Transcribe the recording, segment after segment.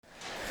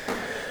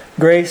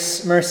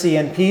Grace, mercy,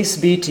 and peace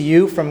be to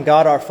you from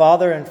God our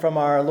Father and from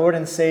our Lord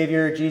and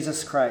Savior,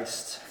 Jesus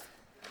Christ.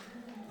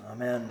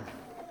 Amen.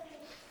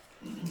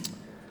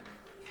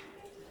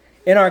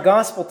 In our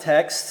gospel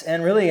text,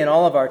 and really in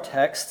all of our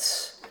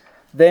texts,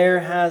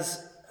 there's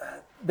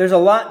a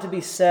lot to be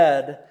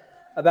said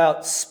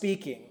about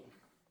speaking.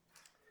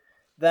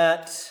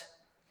 That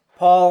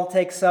Paul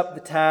takes up the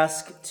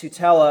task to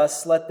tell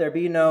us, let there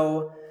be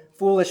no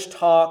foolish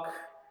talk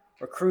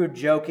or crude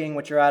joking,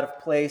 which are out of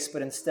place,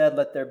 but instead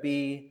let there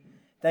be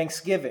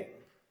thanksgiving,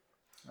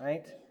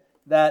 right?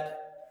 That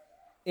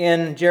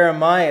in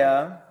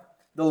Jeremiah,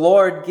 the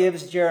Lord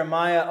gives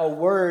Jeremiah a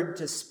word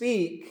to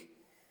speak,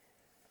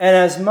 and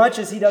as much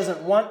as he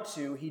doesn't want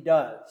to, he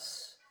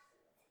does.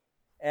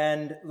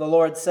 And the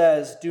Lord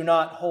says, do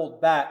not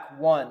hold back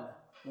one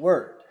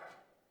word.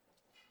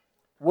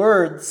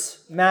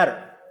 Words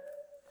matter.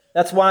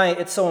 That's why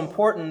it's so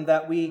important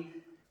that we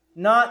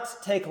not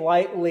take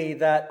lightly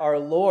that our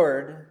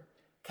Lord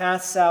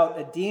casts out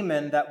a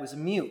demon that was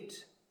mute.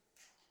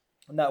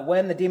 And that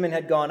when the demon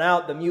had gone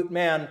out, the mute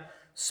man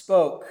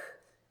spoke,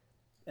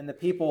 and the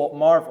people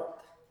marveled.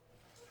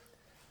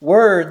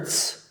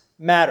 Words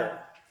matter.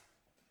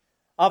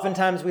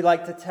 Oftentimes we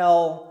like to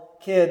tell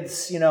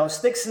kids,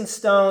 sticks and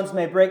stones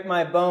may break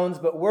my bones,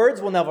 but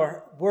words will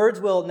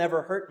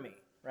never hurt me,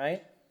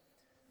 right?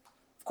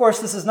 Of course,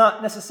 this is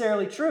not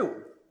necessarily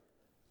true.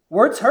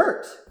 Words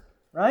hurt,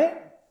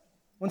 right?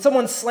 When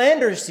someone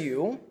slanders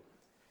you,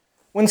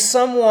 when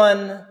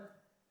someone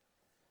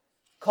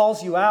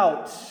calls you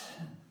out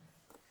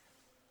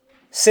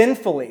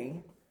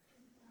sinfully,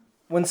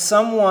 when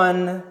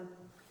someone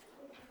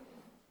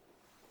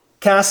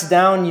casts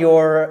down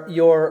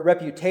your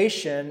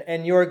reputation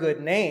and your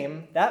good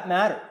name, that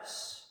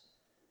matters.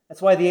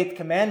 That's why the 8th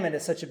commandment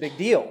is such a big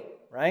deal,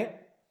 right?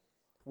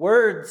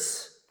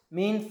 Words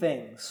mean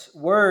things.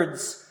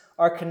 Words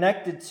are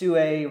connected to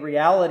a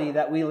reality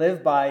that we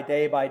live by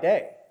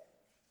day.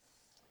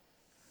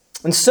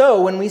 And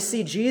so when we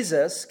see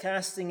Jesus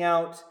casting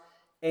out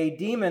a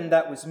demon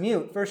that was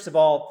mute, first of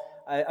all,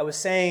 I was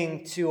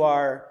saying to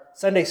our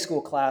Sunday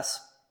school class,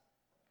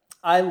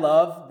 I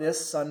love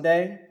this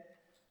Sunday,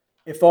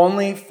 if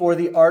only for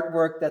the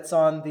artwork that's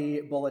on the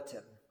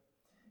bulletin.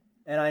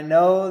 And I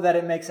know that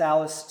it makes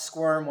Alice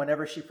squirm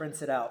whenever she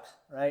prints it out,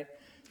 right?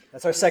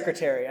 That's our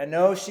secretary. I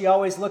know she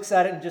always looks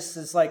at it and just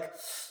is like,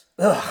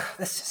 ugh,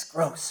 that's just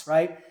gross,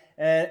 right?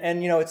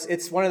 And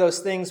it's one of those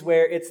things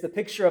where it's the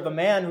picture of a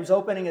man who's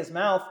opening his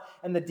mouth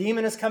and the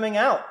demon is coming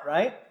out,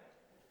 right?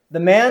 The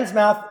man's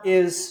mouth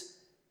is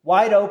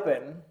wide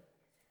open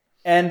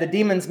and the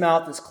demon's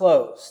mouth is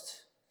closed.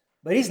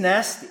 But he's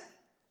nasty,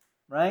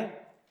 right?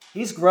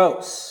 He's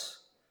gross.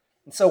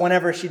 And so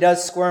whenever she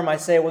does squirm, I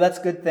say, well, that's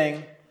a good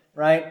thing,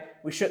 right?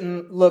 We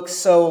shouldn't look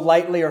so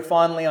lightly or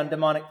fondly on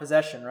demonic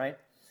possession, right?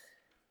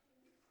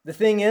 The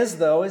thing is,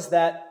 though, is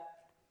that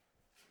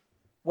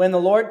when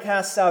the Lord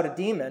casts out a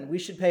demon, we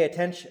should pay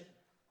attention.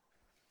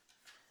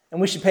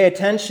 And we should pay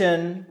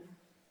attention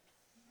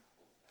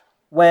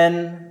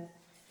when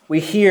we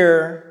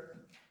hear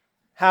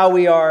how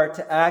we are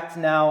to act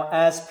now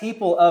as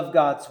people of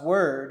God's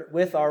Word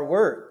with our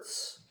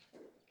words.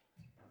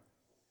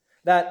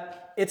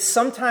 That it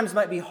sometimes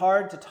might be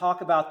hard to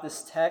talk about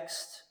this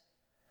text.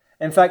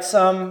 In fact,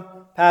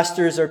 some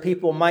pastors or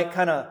people might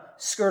kind of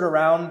skirt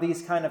around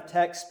these kind of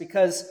texts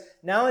because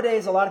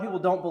nowadays a lot of people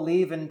don't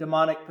believe in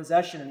demonic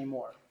possession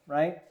anymore,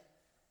 right?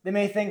 They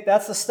may think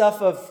that's the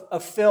stuff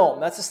of film,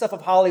 that's the stuff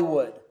of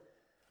Hollywood,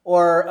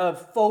 or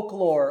of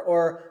folklore,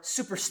 or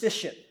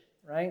superstition,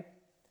 right?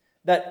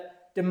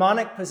 That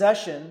demonic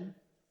possession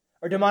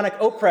or demonic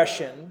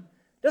oppression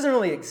doesn't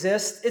really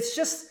exist. It's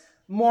just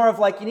more of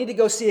like you need to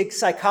go see a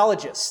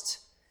psychologist.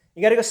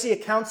 You got to go see a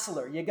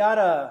counselor. You got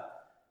to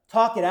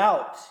talk it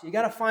out. You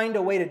got to find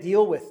a way to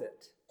deal with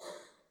it.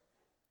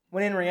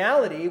 When in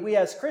reality, we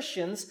as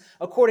Christians,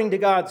 according to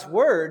God's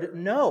Word,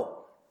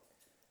 know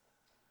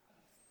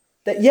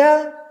that,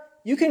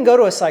 you can go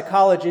to a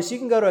psychologist, you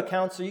can go to a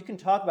counselor, you can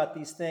talk about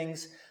these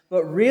things,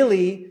 but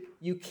really,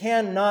 you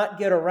cannot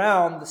get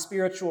around the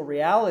spiritual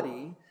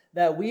reality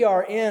that we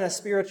are in a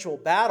spiritual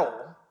battle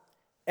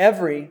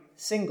every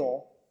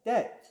single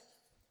day.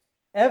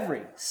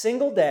 Every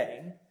single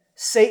day,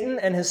 Satan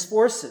and his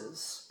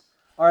forces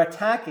are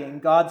attacking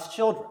God's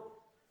children.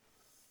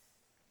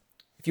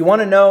 If you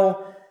want to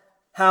know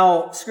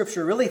how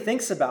Scripture really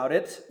thinks about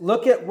it,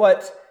 look at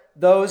what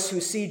those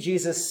who see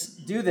Jesus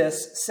do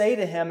this say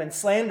to him and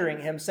slandering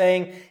him,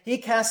 saying, he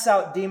casts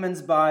out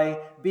demons by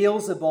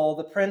Beelzebul,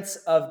 the prince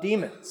of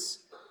demons.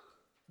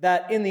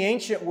 That in the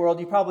ancient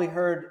world, you probably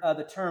heard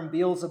the term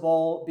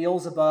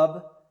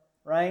Beelzebub,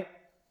 right?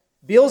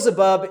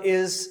 Beelzebub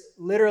is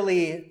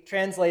literally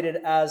translated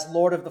as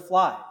Lord of the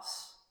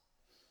Flies.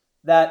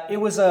 That it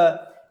was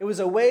a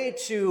way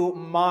to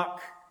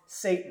mock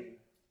Satan.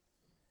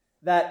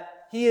 That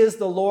he is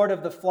the Lord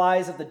of the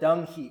flies of the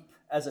dung heap,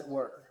 as it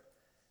were.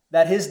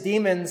 That his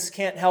demons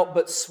can't help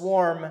but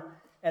swarm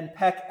and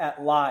peck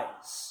at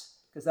lies,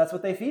 because that's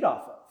what they feed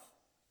off of,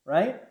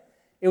 right?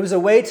 It was a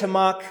way to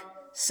mock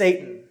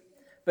Satan.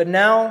 But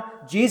now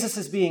Jesus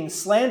is being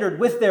slandered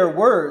with their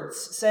words,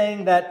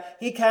 saying that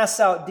he casts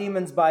out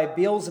demons by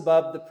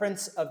Beelzebub, the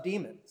prince of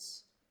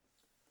demons.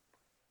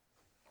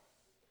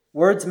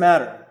 Words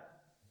matter,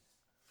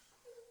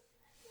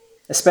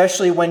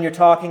 especially when you're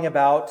talking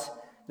about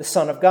the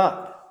Son of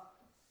God.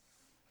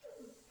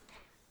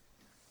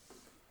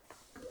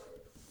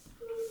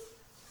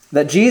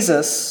 That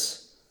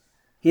Jesus,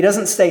 he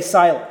doesn't stay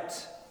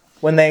silent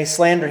when they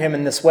slander him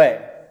in this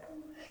way.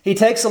 He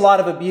takes a lot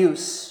of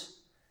abuse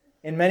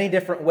in many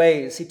different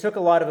ways. He took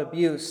a lot of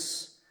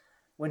abuse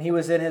when he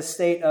was in his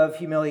state of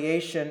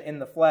humiliation in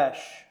the flesh.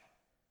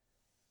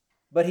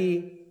 But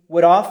he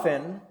would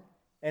often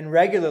and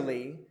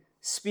regularly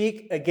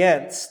speak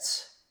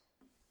against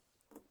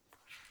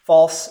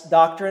false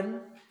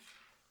doctrine.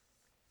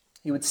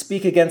 He would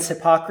speak against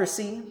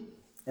hypocrisy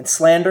and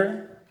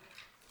slander,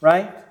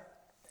 right?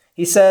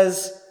 He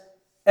says,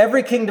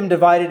 every kingdom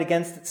divided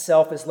against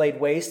itself is laid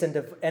waste, and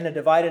a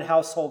divided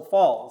household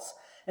falls.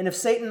 And if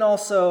Satan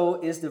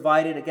also is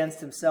divided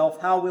against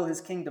himself, how will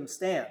his kingdom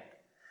stand?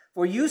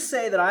 For you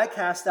say that I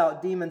cast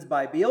out demons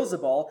by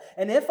Beelzebul,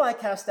 and if I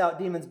cast out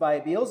demons by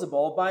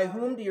Beelzebul, by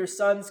whom do your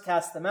sons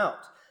cast them out?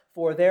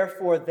 For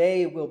therefore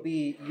they will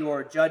be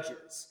your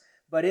judges.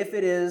 But if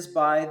it is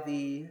by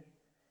the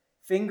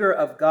finger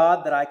of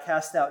God that I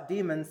cast out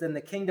demons, then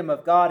the kingdom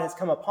of God has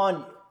come upon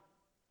you.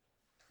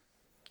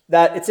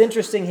 That it's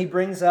interesting, he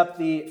brings up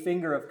the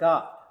finger of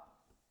God.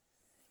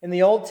 In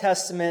the Old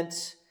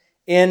Testament,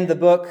 in the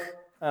book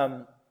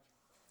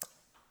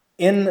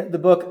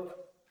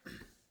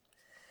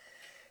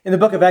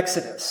of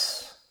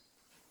Exodus,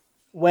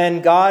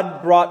 when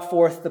God brought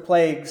forth the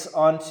plagues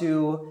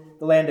onto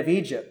the land of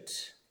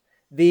Egypt,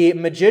 the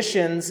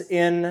magicians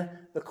in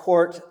the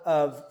court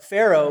of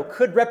Pharaoh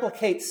could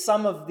replicate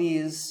some of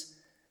these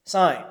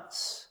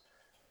signs,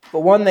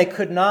 but one they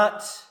could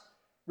not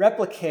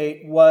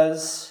replicate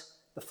was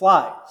the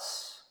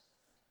flies.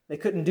 They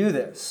couldn't do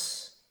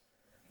this.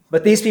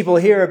 But these people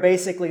here are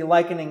basically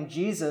likening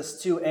Jesus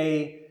to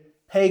a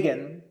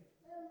pagan,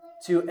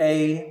 to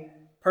a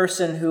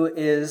person who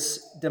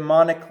is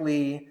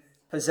demonically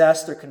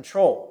possessed or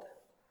controlled.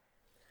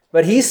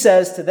 But he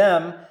says to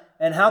them,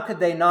 and how could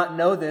they not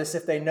know this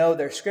if they know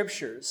their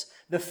scriptures?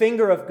 The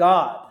finger of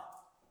God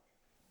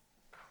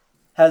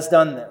has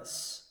done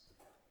this.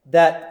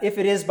 That if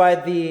it is by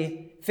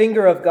the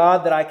finger of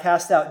God that I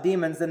cast out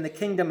demons, then the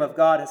kingdom of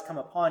God has come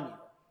upon you.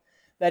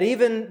 That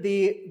even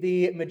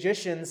the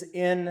magicians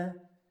in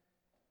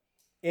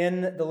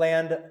the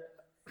land,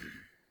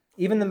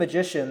 even the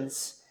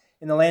magicians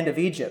in the land of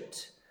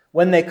Egypt,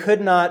 when they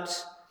could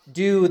not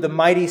do the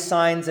mighty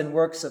signs and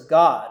works of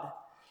God,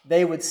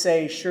 they would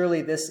say,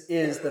 surely this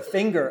is the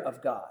finger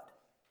of God.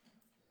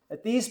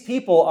 That these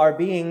people are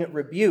being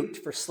rebuked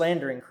for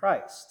slandering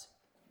Christ.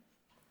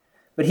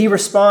 But he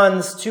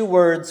responds to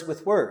words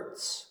with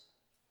words.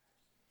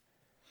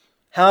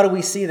 How do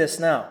we see this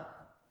now?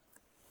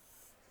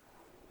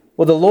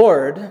 Well, the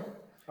Lord,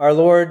 our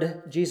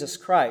Lord Jesus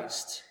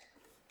Christ,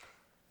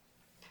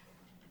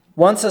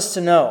 wants us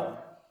to know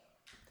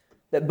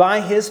that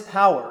by his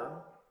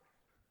power,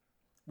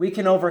 we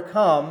can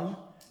overcome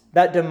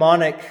that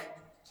demonic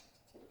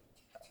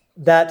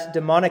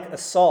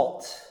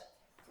assault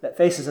that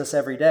faces us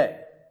every day.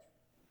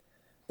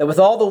 That with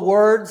all the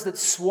words that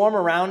swarm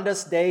around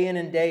us day in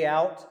and day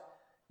out,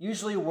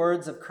 usually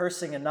words of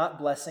cursing and not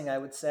blessing, I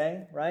would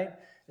say, right?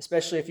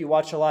 Especially if you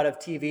watch a lot of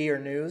TV or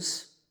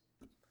news.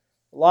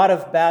 A lot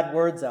of bad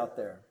words out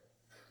there.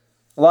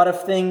 A lot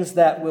of things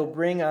that will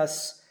bring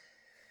us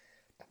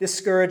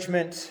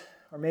discouragement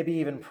or maybe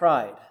even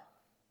pride.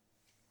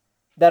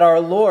 That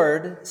our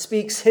Lord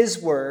speaks his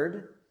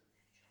word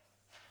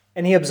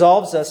and he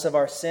absolves us of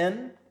our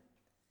sin.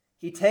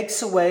 He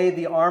takes away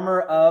the armor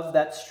of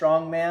that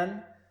strong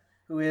man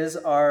who is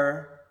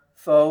our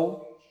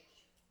foe.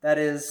 That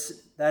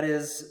is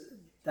the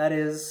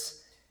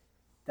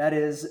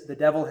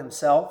devil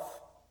himself.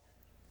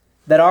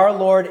 That our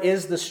Lord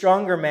is the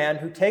stronger man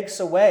who takes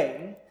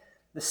away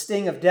the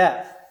sting of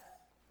death,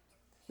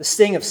 the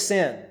sting of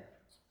sin,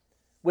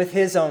 with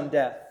his own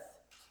death.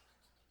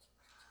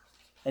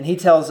 And he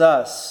tells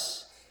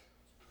us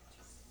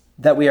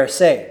that we are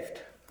saved.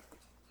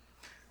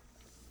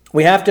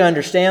 We have to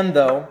understand,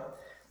 though,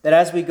 that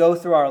as we go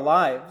through our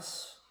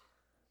lives,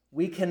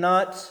 we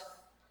cannot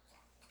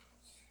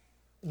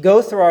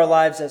go through our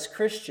lives as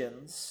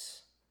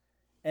Christians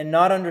and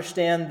not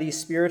understand the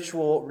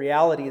spiritual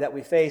reality that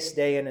we face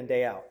day in and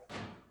day out.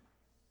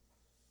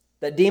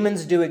 That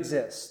demons do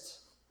exist,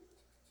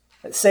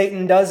 that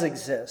Satan does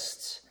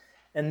exist,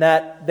 and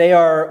that they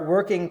are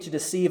working to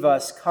deceive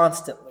us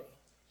constantly.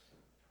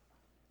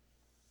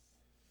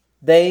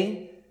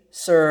 They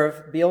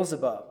serve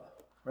Beelzebub,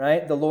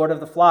 right? The Lord of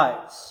the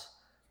Flies,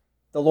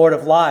 the Lord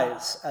of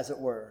Lies, as it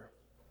were.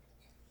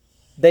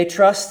 They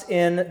trust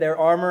in their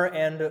armor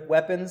and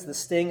weapons, the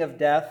sting of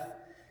death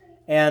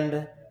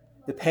and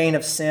the pain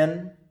of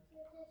sin.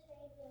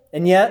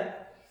 And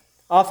yet,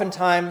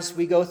 oftentimes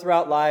we go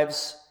throughout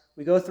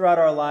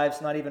our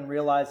lives not even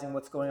realizing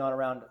what's going on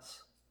around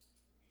us.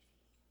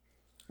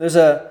 There's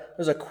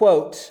a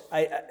quote.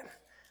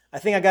 I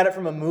think I got it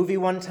from a movie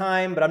one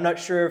time, but I'm not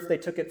sure if they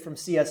took it from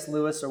C.S.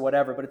 Lewis or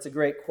whatever, but it's a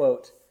great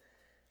quote.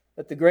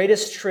 That the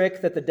greatest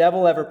trick that the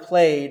devil ever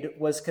played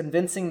was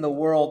convincing the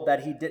world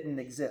that he didn't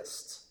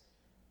exist.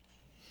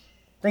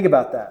 Think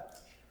about that.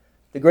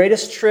 The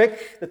greatest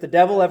trick that the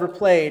devil ever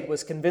played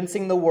was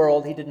convincing the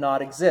world he did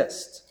not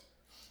exist.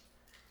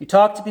 You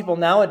talk to people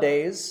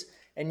nowadays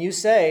and you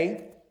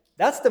say,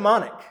 that's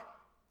demonic.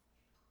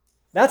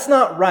 That's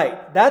not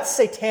right. That's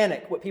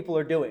satanic, what people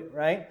are doing,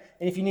 right?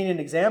 And if you need an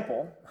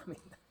example,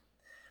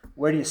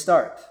 where do you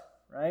start,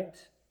 right?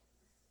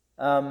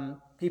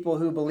 People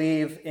who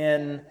believe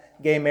in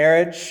gay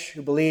marriage,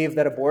 who believe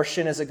that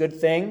abortion is a good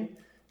thing,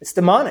 it's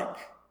demonic.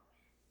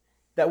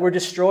 That we're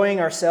destroying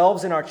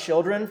ourselves and our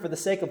children for the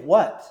sake of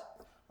what?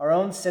 Our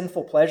own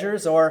sinful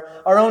pleasures or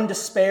our own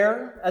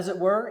despair, as it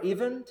were,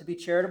 even, to be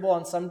charitable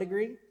on some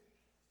degree.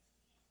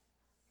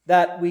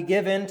 That we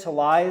give in to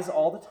lies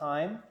all the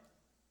time.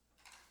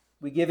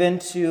 We give in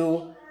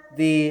to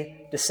the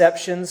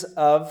deceptions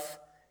of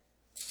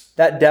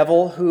that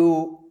devil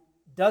who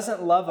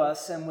doesn't love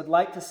us and would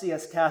like to see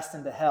us cast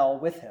into hell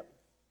with him.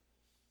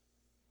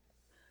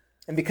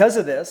 And because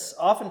of this,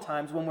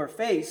 oftentimes when we're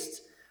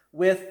faced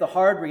with the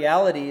hard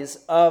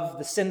realities of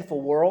the sinful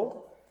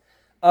world,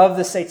 of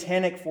the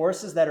satanic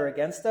forces that are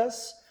against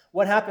us,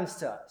 what happens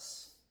to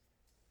us?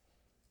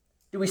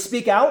 Do we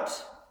speak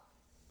out?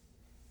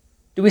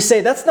 Do we say,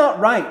 that's not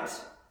right?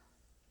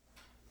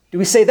 Do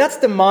we say, that's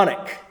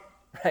demonic,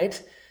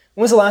 right?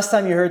 When was the last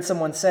time you heard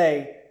someone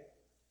say,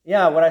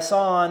 yeah, what I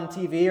saw on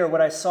TV or what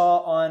I saw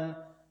on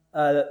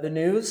the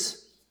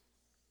news,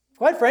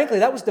 quite frankly,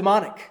 that was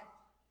demonic.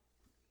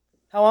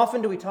 How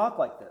often do we talk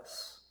like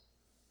this?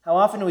 How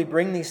often do we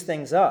bring these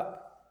things up?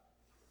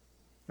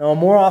 No,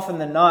 more often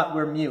than not,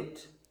 we're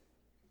mute.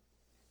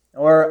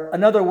 Or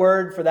another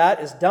word for that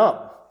is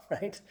dumb,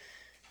 right?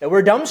 That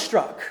we're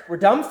dumbstruck, we're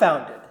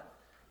dumbfounded.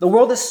 The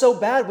world is so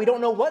bad, we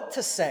don't know what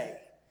to say.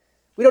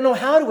 We don't know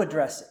how to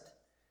address it.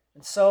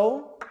 And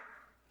so,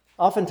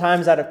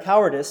 oftentimes out of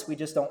cowardice, we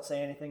just don't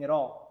say anything at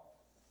all.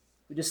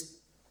 We just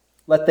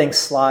let things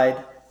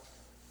slide.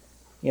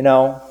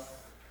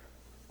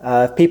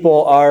 If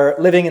people are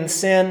living in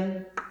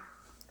sin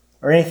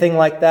or anything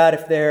like that,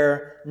 if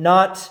they're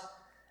not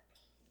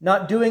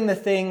doing the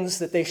things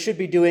that they should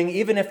be doing,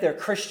 even if they're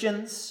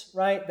Christians,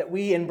 right, that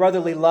we in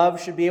brotherly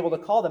love should be able to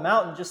call them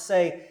out and just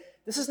say,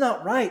 this is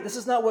not right. This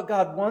is not what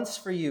God wants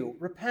for you.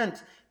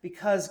 Repent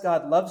because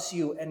God loves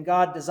you and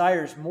God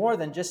desires more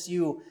than just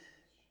you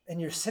and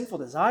your sinful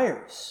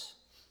desires.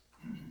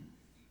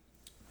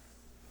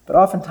 But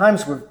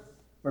oftentimes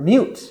we're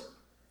mute.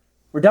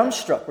 We're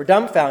dumbstruck. We're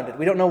dumbfounded.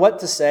 We don't know what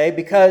to say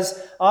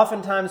because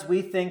oftentimes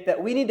we think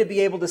that we need to be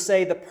able to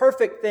say the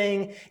perfect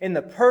thing in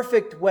the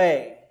perfect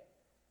way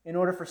in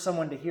order for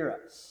someone to hear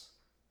us,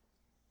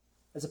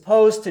 as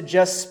opposed to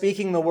just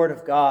speaking the word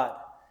of God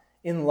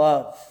in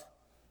love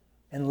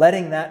and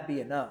letting that be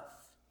enough.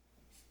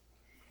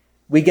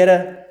 We get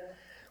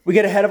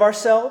ahead of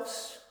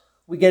ourselves.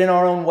 We get in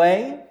our own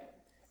way.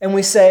 And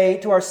we say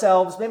to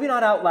ourselves, maybe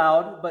not out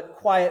loud, but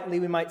quietly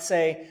we might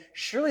say,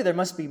 surely there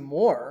must be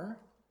more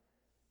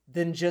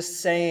than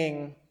just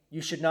saying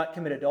you should not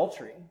commit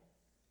adultery.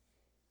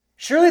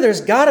 Surely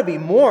there's got to be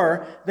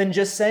more than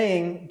just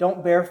saying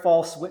don't bear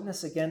false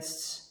witness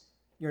against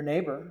your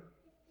neighbor,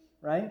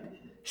 right?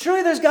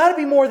 Surely there's got to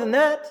be more than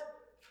that.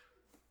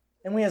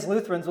 And we as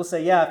Lutherans will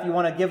say, yeah, if you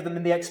want to give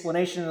them the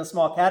explanation in the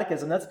small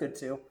catechism, that's good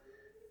too.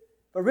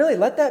 But really,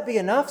 let that be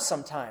enough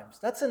sometimes.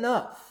 That's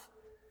enough.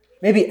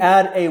 Maybe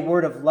add a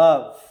word of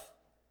love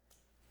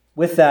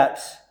with that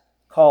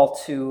call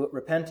to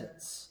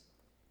repentance.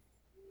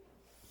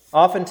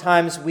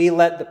 Oftentimes we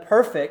let the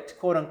perfect,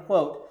 quote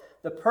unquote,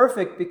 the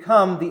perfect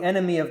become the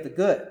enemy of the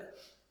good.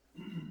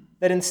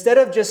 That instead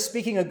of just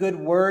speaking a good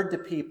word to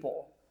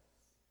people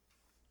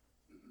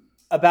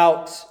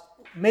about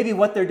maybe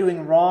what they're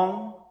doing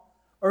wrong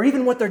or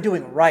even what they're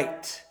doing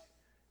right,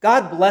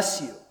 God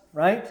bless you,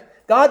 right?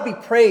 God be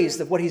praised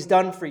of what He's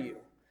done for you.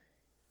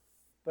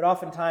 But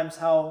oftentimes,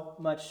 how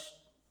much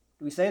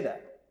do we say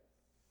that?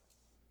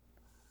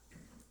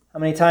 How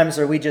many times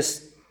are we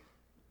just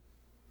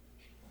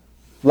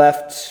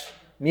left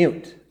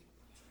mute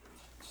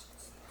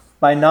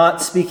by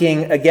not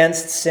speaking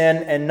against sin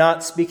and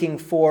not speaking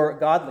for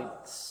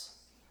godliness?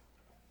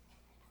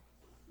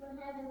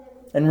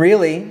 And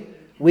really,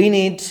 we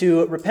need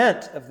to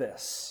repent of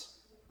this.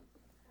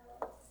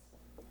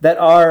 That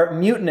our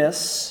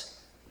muteness,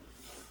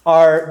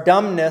 our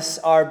dumbness,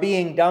 our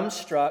being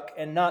dumbstruck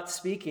and not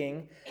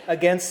speaking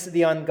against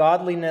the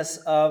ungodliness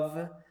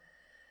of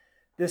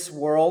this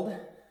world,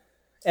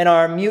 and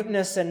our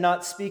muteness and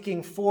not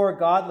speaking for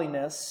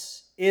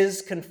godliness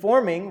is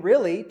conforming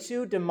really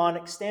to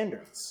demonic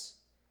standards,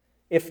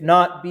 if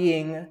not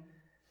being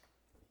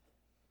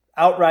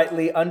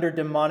outrightly under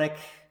demonic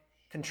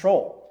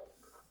control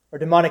or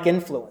demonic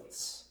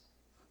influence.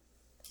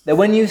 That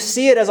when you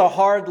see it as a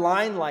hard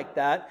line like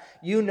that,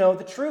 you know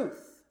the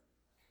truth.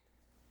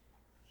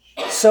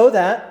 So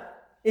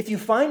that if you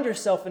find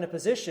yourself in a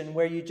position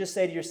where you just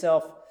say to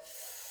yourself,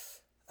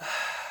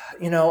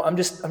 I'm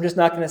just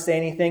not going to say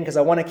anything because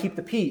I want to keep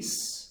the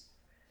peace.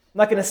 I'm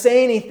not going to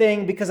say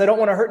anything because I don't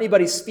want to hurt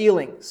anybody's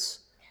feelings.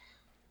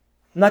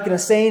 I'm not going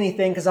to say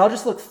anything because I'll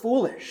just look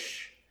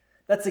foolish.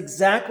 That's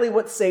exactly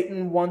what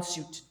Satan wants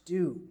you to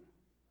do.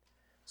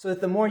 So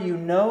that the more you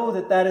know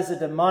that that is a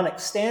demonic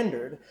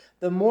standard,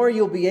 the more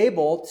you'll be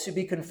able to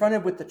be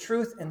confronted with the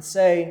truth and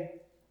say,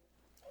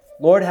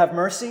 Lord, have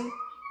mercy.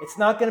 It's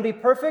not going to be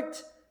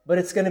perfect, but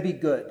it's going to be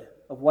good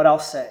of what I'll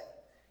say.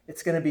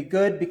 It's going to be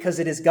good because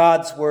it is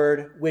God's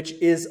word, which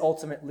is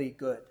ultimately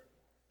good.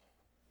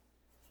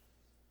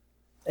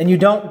 And you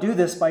don't do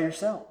this by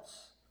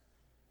yourselves.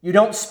 You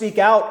don't speak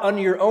out on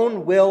your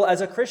own will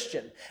as a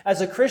Christian.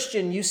 As a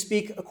Christian, you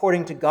speak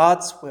according to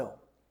God's will,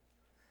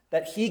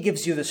 that He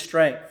gives you the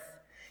strength.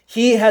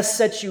 He has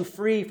set you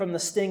free from the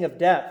sting of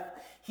death.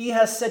 He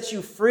has set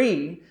you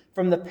free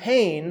from the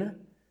pain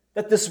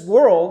that this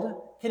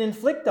world can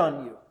inflict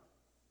on you.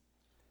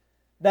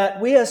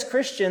 That we as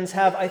Christians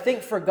have, I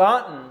think,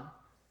 forgotten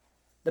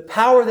the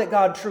power that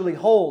God truly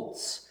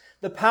holds,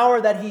 the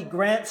power that He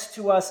grants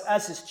to us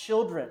as His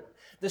children,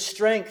 the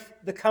strength,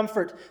 the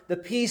comfort, the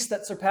peace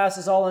that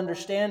surpasses all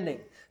understanding,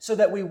 so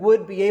that we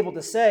would be able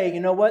to say, you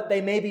know what,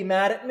 they may be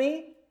mad at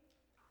me,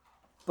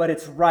 but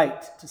it's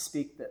right to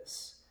speak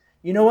this.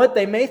 You know what,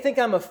 they may think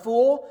I'm a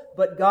fool,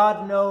 but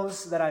God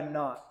knows that I'm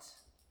not.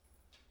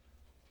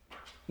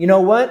 You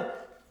know what?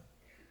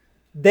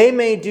 They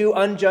may do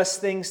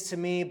unjust things to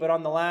me, but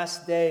on the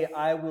last day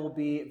I will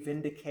be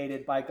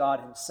vindicated by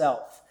God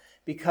Himself,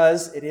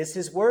 because it is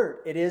His word,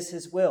 it is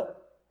His will,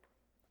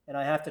 and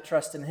I have to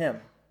trust in Him.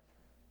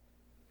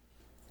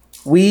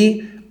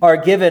 We are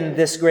given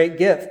this great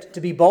gift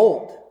to be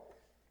bold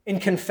in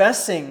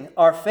confessing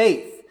our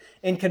faith,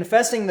 in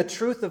confessing the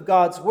truth of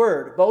God's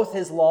word, both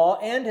His law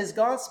and His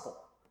gospel,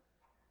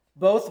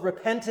 both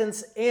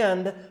repentance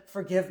and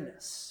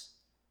forgiveness.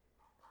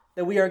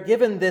 That we are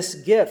given this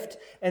gift,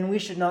 and we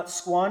should not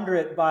squander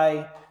it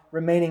by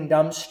remaining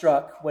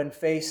dumbstruck when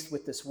faced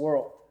with this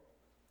world.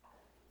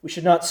 We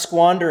should not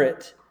squander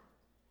it,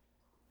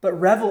 but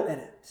revel in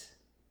it,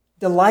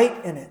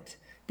 delight in it,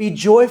 be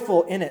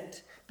joyful in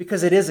it,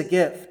 because it is a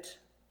gift.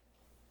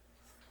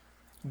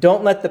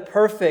 Don't let the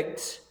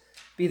perfect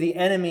be the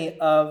enemy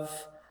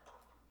of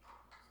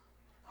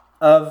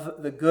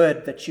the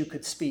good that you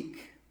could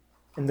speak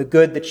and the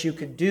good that you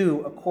could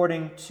do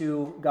according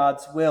to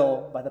God's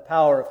will by the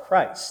power of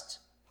Christ.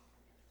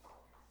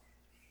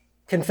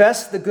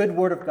 Confess the good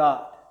word of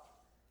God.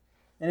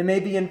 And it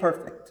may be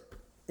imperfect.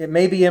 It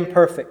may be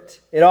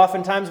imperfect. It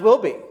oftentimes will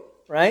be,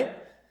 right?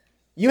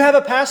 You have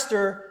a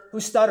pastor who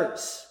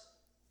stutters.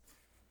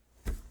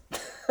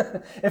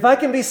 If I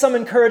can be some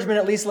encouragement,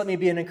 at least let me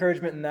be an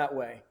encouragement in that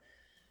way.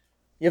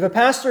 You have a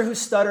pastor who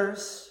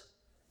stutters,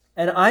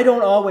 and I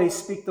don't always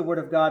speak the word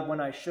of God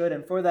when I should,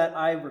 and for that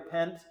I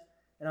repent,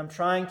 and I'm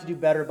trying to do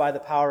better by the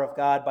power of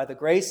God, by the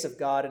grace of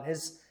God and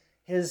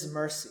His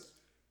mercy.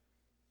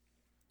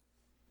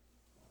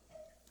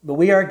 But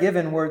we are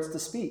given words to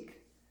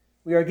speak.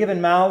 We are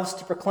given mouths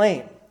to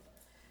proclaim.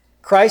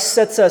 Christ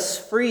sets us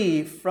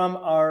free from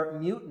our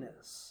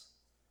muteness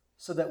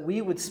so that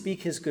we would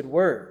speak His good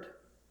word.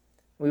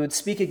 We would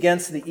speak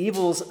against the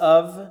evils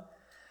of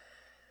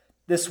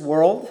this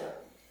world,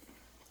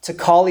 to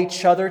call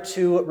each other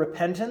to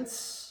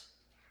repentance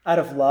out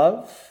of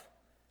love,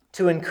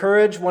 to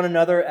encourage one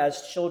another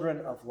as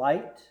children of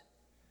light,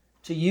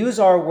 to use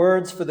our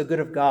words for the good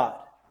of God,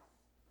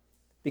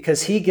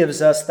 because He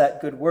gives us that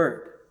good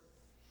word.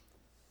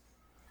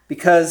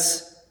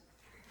 Because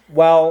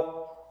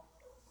while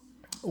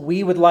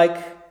we would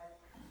like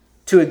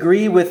to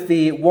agree with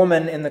the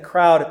woman in the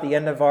crowd at the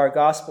end of our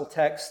gospel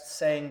text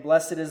saying,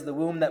 "Blessed is the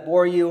womb that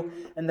bore you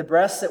and the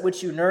breasts at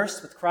which you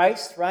nursed with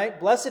Christ," right?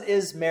 Blessed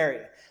is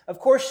Mary. Of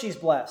course she's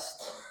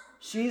blessed.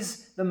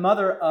 She's the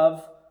mother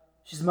of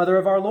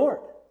our Lord.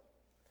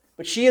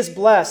 But she is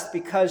blessed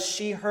because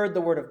she heard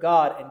the word of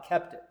God and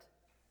kept it.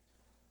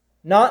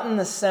 Not in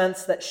the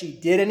sense that she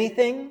did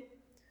anything,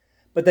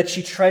 but that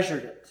she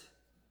treasured it.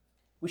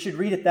 We should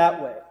read it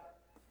that way.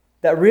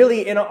 That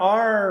really in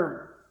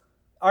our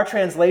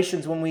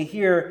translations, when we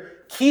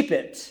hear "keep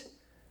it,"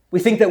 we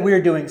think that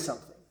we're doing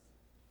something.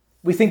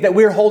 We think that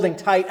we're holding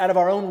tight out of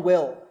our own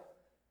will.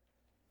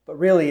 But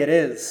really it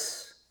is.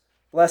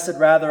 Blessed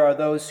rather are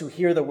those who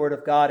hear the word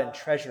of God and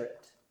treasure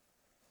it,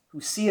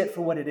 who see it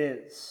for what it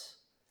is,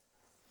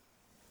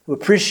 who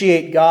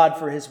appreciate God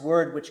for His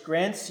word, which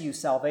grants you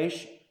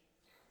salvation,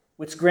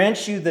 which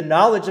grants you the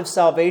knowledge of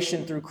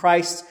salvation through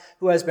Christ,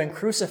 who has been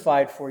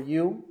crucified for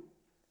you,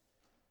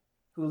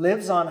 who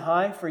lives on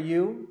high for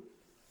you,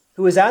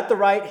 who is at the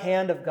right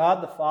hand of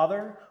God the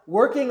Father,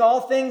 working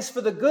all things for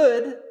the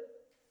good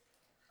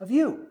of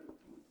you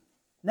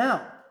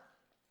now.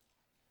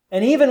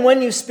 And even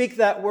when you speak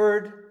that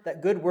word,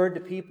 that good word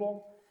to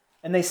people,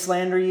 and they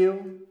slander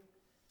you,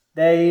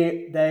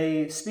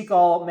 they speak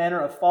all manner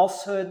of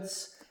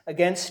falsehoods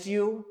against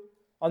you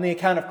on the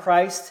account of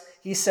Christ,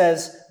 He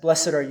says,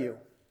 "Blessed are you.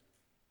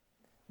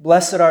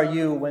 Blessed are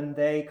you when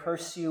they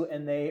curse you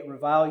and they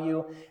revile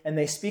you and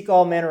they speak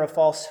all manner of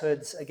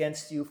falsehoods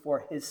against you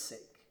for His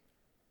sake."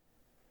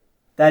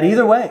 that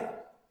either way,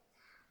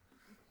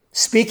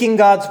 speaking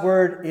God's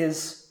word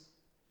is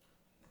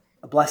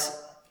a blessing.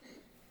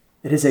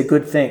 It is a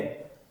good thing.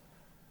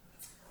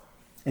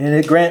 And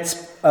it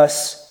grants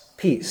us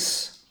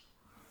peace.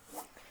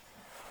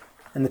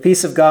 And the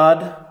peace of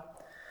God,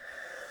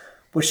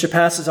 which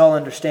surpasses all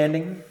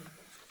understanding,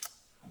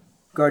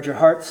 guard your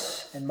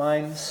hearts and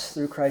minds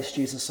through Christ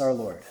Jesus our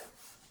Lord.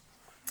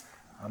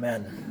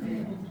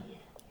 Amen.